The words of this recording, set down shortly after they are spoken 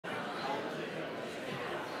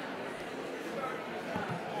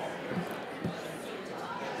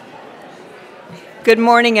Good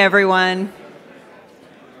morning, everyone.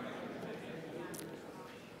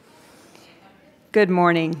 Good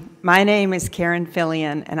morning. My name is Karen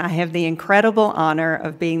Fillion, and I have the incredible honor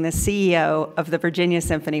of being the CEO of the Virginia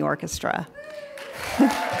Symphony Orchestra.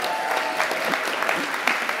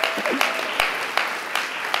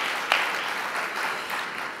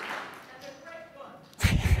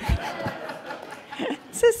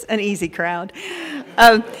 This is an easy crowd.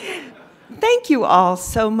 Thank you all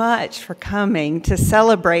so much for coming to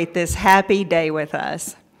celebrate this happy day with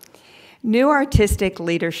us. New artistic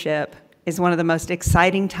leadership is one of the most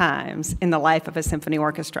exciting times in the life of a symphony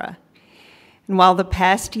orchestra. And while the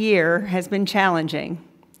past year has been challenging,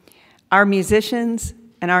 our musicians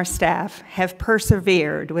and our staff have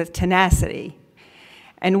persevered with tenacity.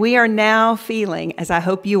 And we are now feeling, as I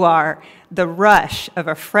hope you are, the rush of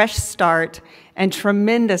a fresh start and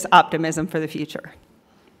tremendous optimism for the future.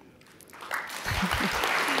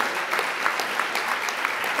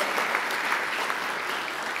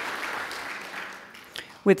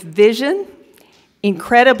 With vision,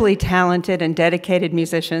 incredibly talented and dedicated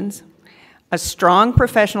musicians, a strong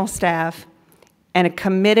professional staff, and a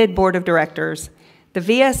committed board of directors, the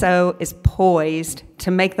VSO is poised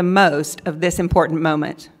to make the most of this important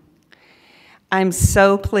moment. I'm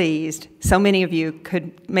so pleased so many of you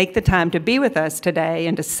could make the time to be with us today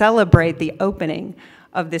and to celebrate the opening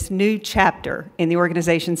of this new chapter in the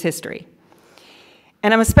organization's history.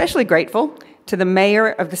 And I'm especially grateful to the mayor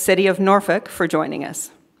of the city of Norfolk for joining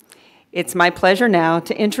us. It's my pleasure now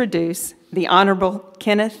to introduce the Honorable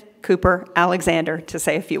Kenneth Cooper Alexander to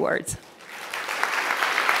say a few words.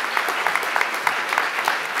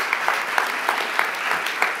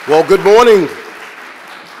 Well, good morning.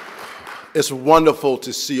 It's wonderful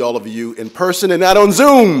to see all of you in person and not on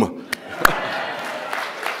Zoom.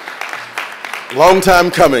 Long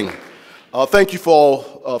time coming. Thank you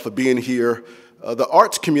all for being here. The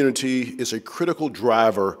arts community is a critical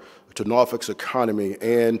driver to Norfolk's economy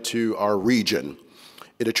and to our region.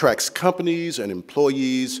 It attracts companies and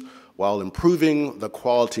employees while improving the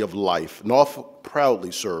quality of life. Norfolk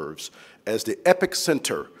proudly serves as the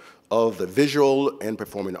epicenter of the visual and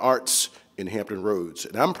performing arts in Hampton Roads.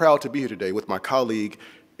 And I'm proud to be here today with my colleague,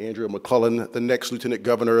 Andrea McClellan, the next Lieutenant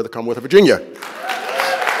Governor of the Commonwealth of Virginia.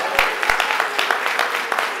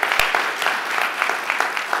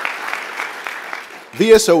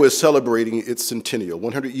 VSO is celebrating its centennial,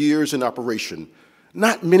 100 years in operation.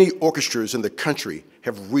 Not many orchestras in the country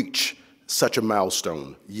have reached such a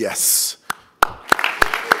milestone. Yes.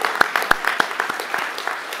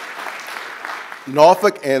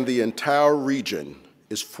 Norfolk and the entire region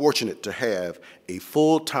is fortunate to have a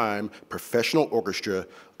full-time professional orchestra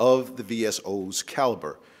of the VSO's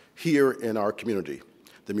caliber here in our community.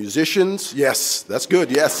 The musicians, yes, that's good,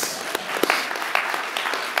 yes.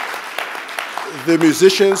 The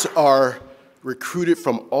musicians are recruited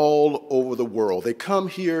from all over the world. They come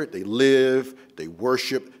here, they live, they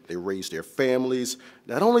worship, they raise their families.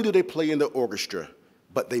 Not only do they play in the orchestra,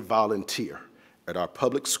 but they volunteer at our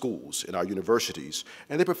public schools, in our universities,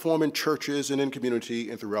 and they perform in churches and in community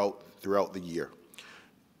and throughout the year.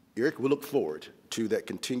 Eric, we look forward to that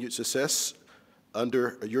continued success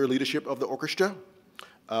under your leadership of the orchestra.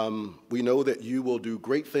 We know that you will do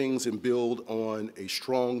great things and build on a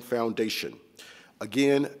strong foundation.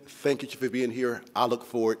 Again, thank you for being here. I look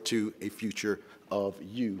forward to a future of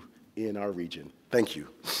you in our region. Thank you.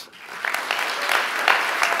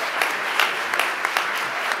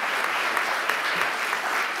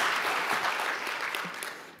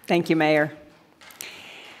 Thank you, Mayor.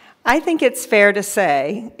 I think it's fair to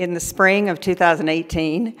say in the spring of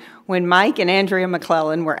 2018, when Mike and Andrea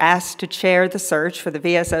McClellan were asked to chair the search for the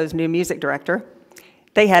VSO's new music director,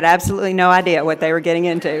 they had absolutely no idea what they were getting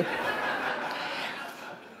into.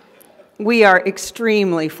 We are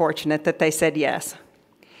extremely fortunate that they said yes.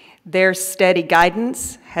 Their steady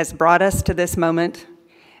guidance has brought us to this moment,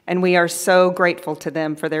 and we are so grateful to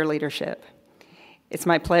them for their leadership. It's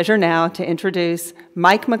my pleasure now to introduce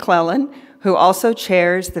Mike McClellan, who also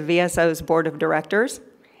chairs the VSO's Board of Directors,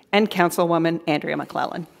 and Councilwoman Andrea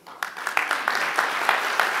McClellan.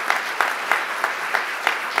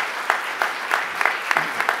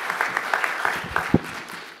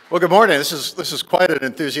 Well, good morning. This is quite an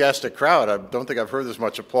enthusiastic crowd. I don't think I've heard this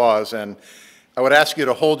much applause, and I would ask you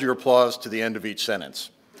to hold your applause to the end of each sentence.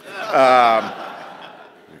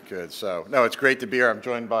 Good. So, no, it's great to be here. I'm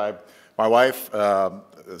joined by my wife,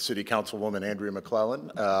 City Councilwoman Andrea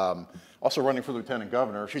McClellan, also running for Lieutenant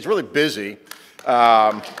Governor. She's really busy.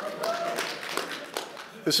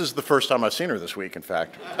 This is the first time I've seen her this week, in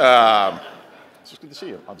fact. It's just good to see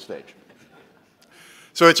you on stage.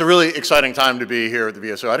 So it's a really exciting time to be here at the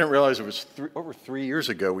VSO. I didn't realize it was over 3 years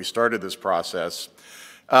ago we started this process.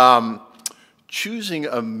 Choosing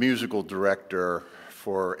a musical director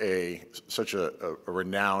for such a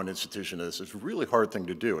renowned institution as this is a really hard thing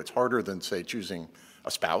to do. It's harder than, say, choosing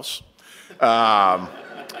a spouse. And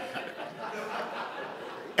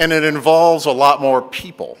it involves a lot more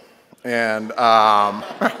people. And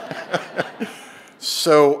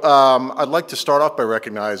so I'd like to start off by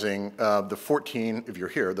recognizing the 14, if you're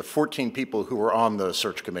here, the 14 people who were on the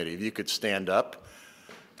search committee. If you could stand up.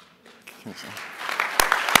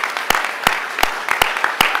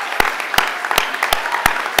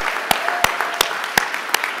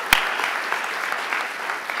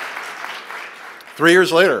 3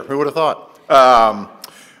 years later, who would have thought?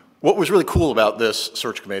 What was really cool about this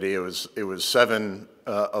search committee, it was 7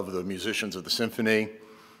 of the musicians of the symphony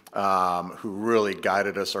who really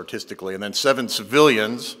guided us artistically, and then 7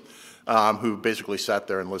 civilians who basically sat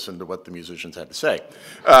there and listened to what the musicians had to say.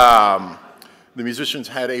 The musicians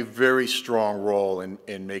had a very strong role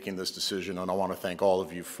in making this decision, and I want to thank all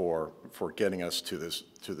of you for getting us to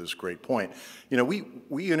this great point. You know,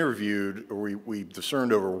 we interviewed, or we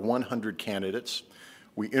discerned over 100 candidates.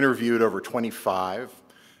 We interviewed over 25,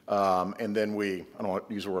 and then I don't want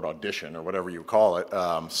to use the word audition or whatever you call it,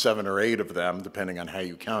 7 or 8 of them, depending on how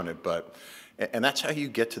you count it. And that's how you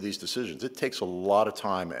get to these decisions. It takes a lot of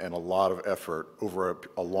time and a lot of effort over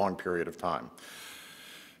a long period of time.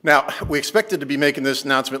 Now, we expected to be making this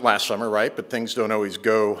announcement last summer, right? But things don't always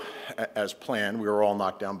go as planned. We were all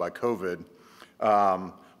knocked down by COVID.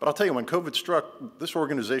 But I'll tell you, when COVID struck, this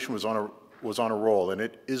organization was on a roll, and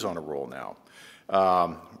it is on a roll now.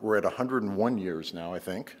 We're at 101 years now, I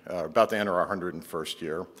think, about to enter our 101st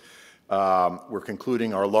year. We're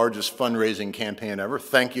concluding our largest fundraising campaign ever.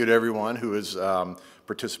 Thank you to everyone who has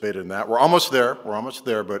participated in that. We're almost there,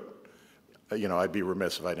 but you know, I'd be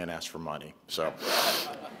remiss if I didn't ask for money. So,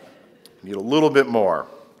 need a little bit more.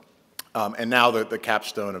 And now the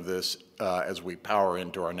capstone of this, as we power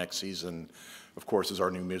into our next season, of course, is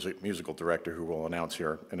our new musical director, who we'll announce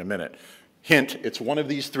here in a minute. Hint, it's one of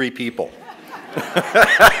these 3 people.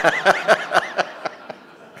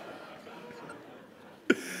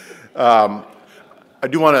 I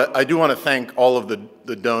do want to thank all of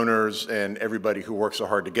the donors and everybody who worked so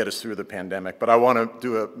hard to get us through the pandemic, but I want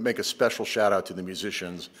to make a special shout out to the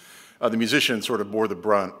musicians. The musicians sort of bore the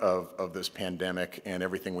brunt of this pandemic and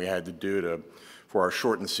everything we had to do for our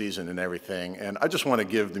shortened season and everything. And I just want to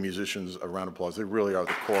give the musicians a round of applause. They really are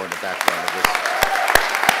the core and the backbone of this.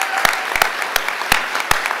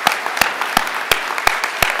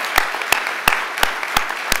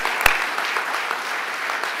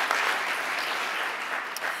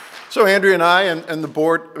 So Andrea and I and the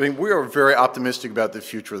board, I mean, we are very optimistic about the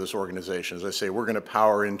future of this organization. As I say, we're going to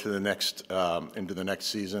power into the next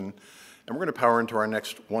season, and we're going to power into our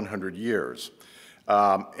next 100 years.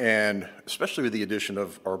 And especially with the addition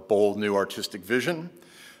of our bold new artistic vision,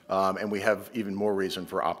 and we have even more reason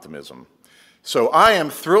for optimism. So I am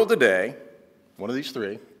thrilled today, one of these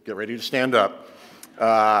 3, get ready to stand up.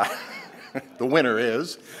 The winner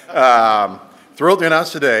is, thrilled to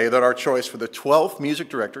announce today that our choice for the 12th music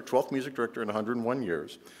director in 101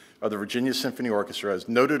 years of the Virginia Symphony Orchestra is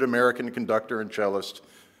noted American conductor and cellist,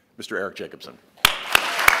 Mr. Eric Jacobson. Thank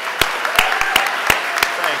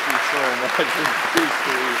you so much.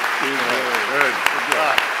 Good.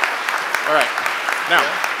 All right. Now.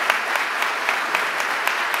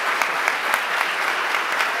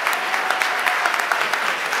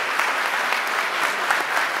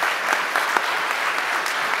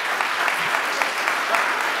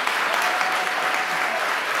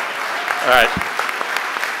 All right.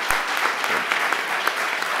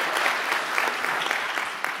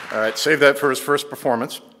 All right, save that for his first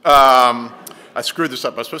performance. I screwed this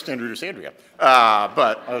up. I was supposed to introduce Andrea,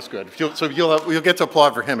 but that's good. So you'll get to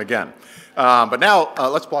applaud for him again. But now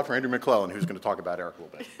let's applaud for Andrew McClellan, who's going to talk about Eric a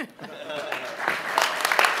little bit.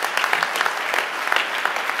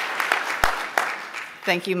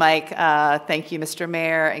 Thank you, Mike. Thank you, Mr.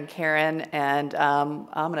 Mayor and Karen. And I'm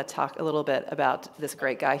going to talk a little bit about this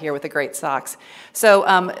great guy here with the great socks.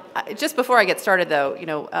 So just before I get started, though, you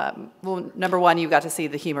know, well, number one, you got to see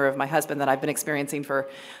the humor of my husband that I've been experiencing for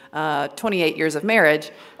 28 years of marriage.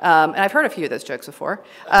 And I've heard a few of those jokes before.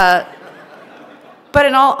 But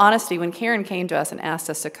in all honesty, when Karen came to us and asked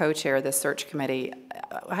us to co-chair this search committee,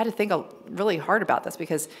 I had to think really hard about this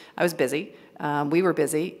because I was busy. We were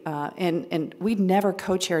busy, and we'd never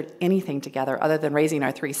co-chaired anything together other than raising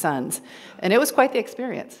our 3 sons. And it was quite the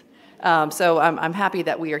experience. So I'm happy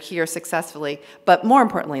that we are here successfully. But more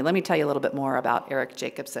importantly, let me tell you a little bit more about Eric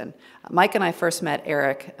Jacobson. Mike and I first met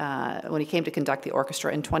Eric when he came to conduct the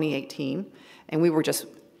orchestra in 2018, and we were just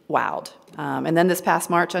wowed. And then this past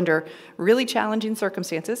March, under really challenging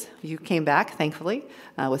circumstances, you came back, thankfully,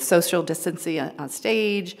 with social distancing on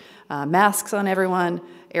stage, masks on everyone.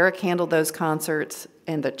 Eric handled those concerts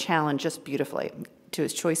and the challenge just beautifully, to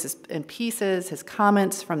his choices and pieces, his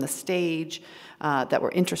comments from the stage that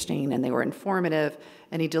were interesting and they were informative,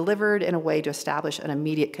 and he delivered in a way to establish an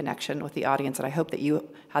immediate connection with the audience, and I hope that you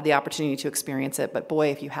had the opportunity to experience it, but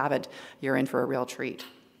boy, if you haven't, you're in for a real treat.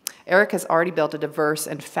 Eric has already built a diverse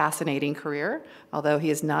and fascinating career, although he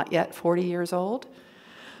is not yet 40 years old.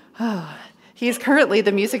 He is currently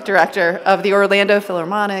the music director of the Orlando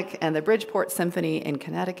Philharmonic and the Bridgeport Symphony in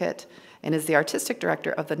Connecticut, and is the artistic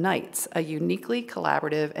director of the Knights, a uniquely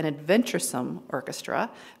collaborative and adventuresome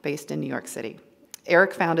orchestra based in New York City.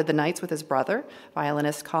 Eric founded the Knights with his brother,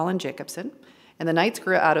 violinist Colin Jacobson, and the Knights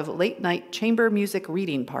grew out of late-night chamber music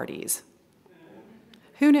reading parties.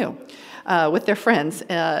 Who knew? With their friends.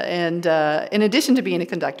 In addition to being a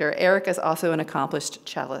conductor, Eric is also an accomplished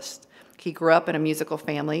cellist. He grew up in a musical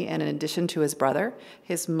family, and in addition to his brother,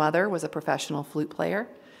 his mother was a professional flute player,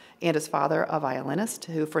 and his father a violinist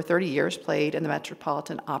who for 30 years played in the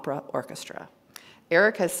Metropolitan Opera Orchestra.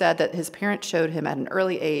 Eric has said that his parents showed him at an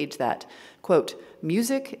early age that, quote,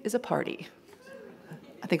 music is a party.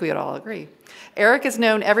 I think we would all agree. Eric is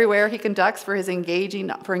known everywhere he conducts for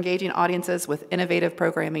engaging audiences with innovative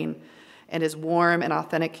programming and his warm and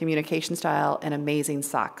authentic communication style and amazing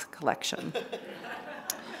socks collection.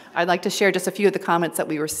 I'd like to share just a few of the comments that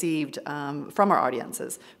we received from our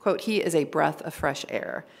audiences. Quote, he is a breath of fresh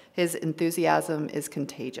air. His enthusiasm is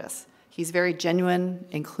contagious. He's very genuine,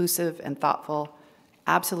 inclusive, and thoughtful,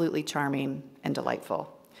 absolutely charming and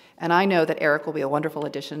delightful. And I know that Eric will be a wonderful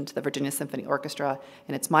addition to the Virginia Symphony Orchestra,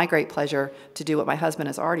 and it's my great pleasure to do what my husband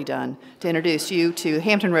has already done, to introduce you to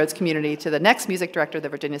Hampton Roads community, to the next music director of the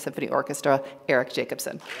Virginia Symphony Orchestra, Eric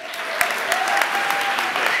Jacobson.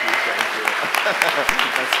 That's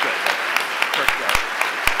good. That's good.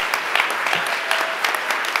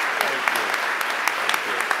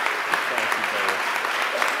 Thank you, Barry.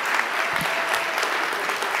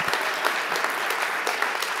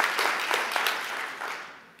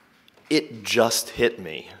 It just hit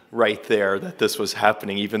me right there that this was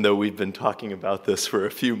happening, even though we've been talking about this for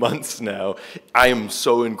a few months now. I am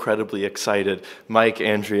so incredibly excited. Mike,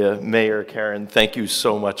 Andrea, Mayor, Karen, thank you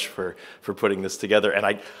so much for putting this together.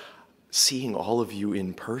 And seeing all of you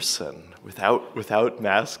in person without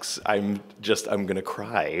masks, I'm gonna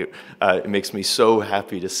cry. It makes me so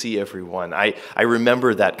happy to see everyone. I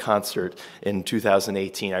remember that concert in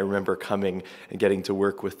 2018. I remember coming and getting to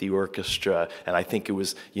work with the orchestra, and I think it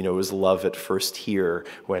was love at first hear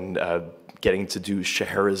when getting to do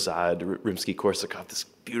Scheherazade, Rimsky-Korsakov, this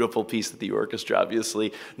beautiful piece that the orchestra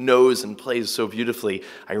obviously knows and plays so beautifully.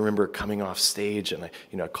 I remember coming off stage, and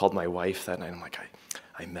I called my wife that night. I'm like,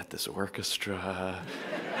 I met this orchestra.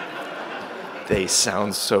 They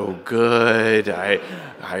sound so good.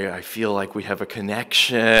 I feel like we have a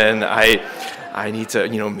connection. I need to,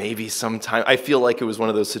 maybe sometime. I feel like it was one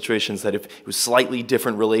of those situations that if it was slightly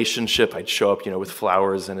different relationship, I'd show up, with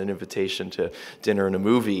flowers and an invitation to dinner and a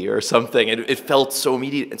movie or something. It felt so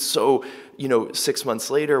immediate. And so, 6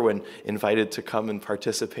 months later, when invited to come and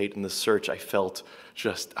participate in the search, I felt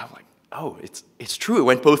I'm like, oh, it's true. It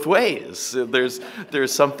went both ways. There's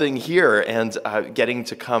something here, and getting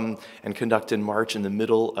to come and conduct in March in the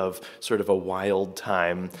middle of sort of a wild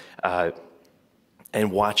time,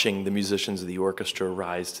 and watching the musicians of the orchestra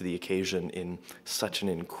rise to the occasion in such an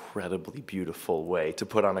incredibly beautiful way, to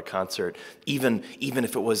put on a concert, even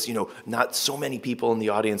if it was not so many people in the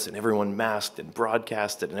audience and everyone masked and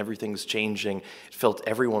broadcasted and everything's changing. It felt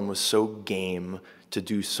everyone was so game to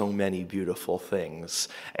do so many beautiful things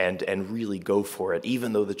and really go for it,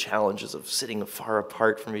 even though the challenges of sitting far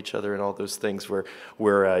apart from each other and all those things were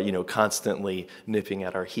constantly nipping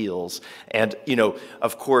at our heels. And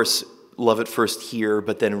of course, love at first hear,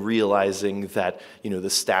 but then realizing that the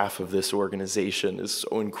staff of this organization is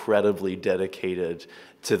so incredibly dedicated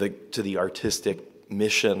to the artistic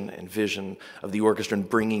mission and vision of the orchestra and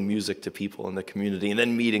bringing music to people in the community, and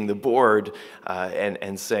then meeting the board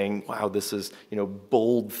and saying, wow, this is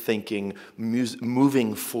bold thinking,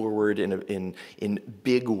 moving forward in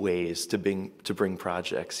big ways to bring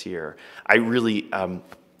projects here. I really I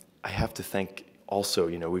have to thank also,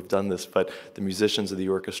 we've done this, but the musicians of the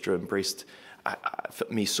orchestra embraced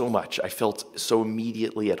me so much. I felt so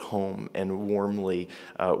immediately at home and warmly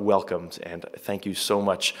welcomed. And thank you so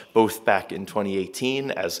much, both back in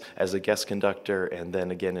 2018 as a guest conductor and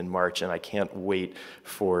then again in March. And I can't wait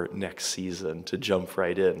for next season to jump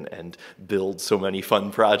right in and build so many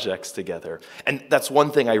fun projects together. And that's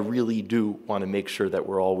one thing I really do want to make sure that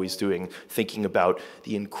we're always doing, thinking about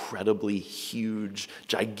the incredibly huge,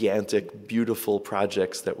 gigantic, beautiful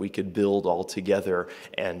projects that we could build all together,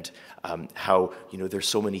 and how, there's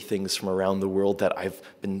so many things from around the world that I've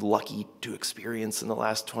been lucky to experience in the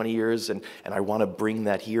last 20 years, and I want to bring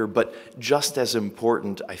that here. But just as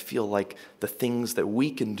important, I feel like the things that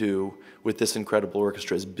we can do with this incredible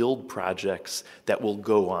orchestra is build projects that will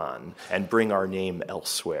go on and bring our name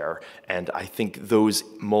elsewhere. And I think those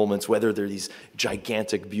moments, whether they're these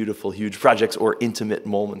gigantic, beautiful, huge projects or intimate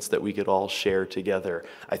moments that we could all share together,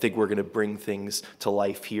 I think we're going to bring things to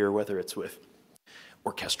life here, whether it's with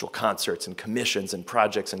orchestral concerts and commissions and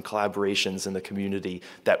projects and collaborations in the community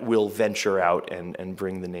that will venture out and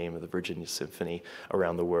bring the name of the Virginia Symphony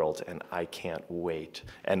around the world. And I can't wait.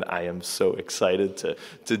 And I am so excited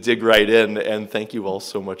to dig right in. And thank you all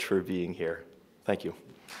so much for being here. Thank you.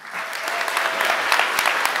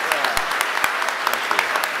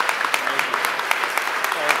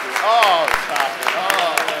 Oh, stop it.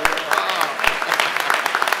 Oh.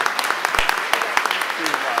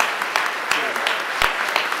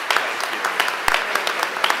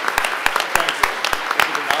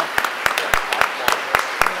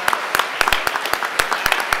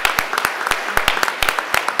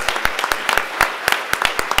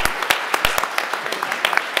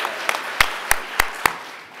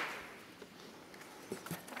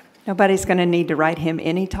 Nobody's going to need to write him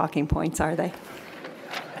any talking points, are they?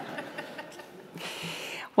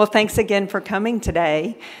 Well, thanks again for coming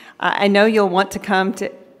today. I know you'll want to come to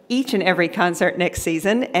each and every concert next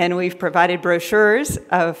season, and we've provided brochures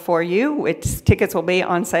for you, which tickets will be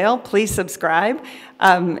on sale. Please subscribe,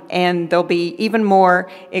 and there'll be even more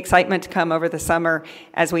excitement to come over the summer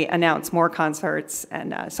as we announce more concerts,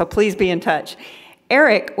 and so please be in touch.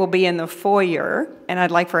 Eric will be in the foyer, and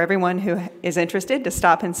I'd like for everyone who is interested to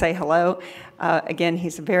stop and say hello. Again,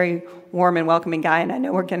 he's a very warm and welcoming guy, and I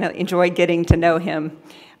know we're going to enjoy getting to know him.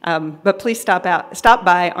 But please stop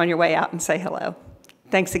by on your way out and say hello.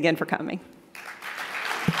 Thanks again for coming.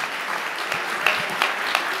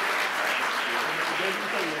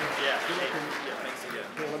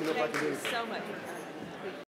 Thank you so much.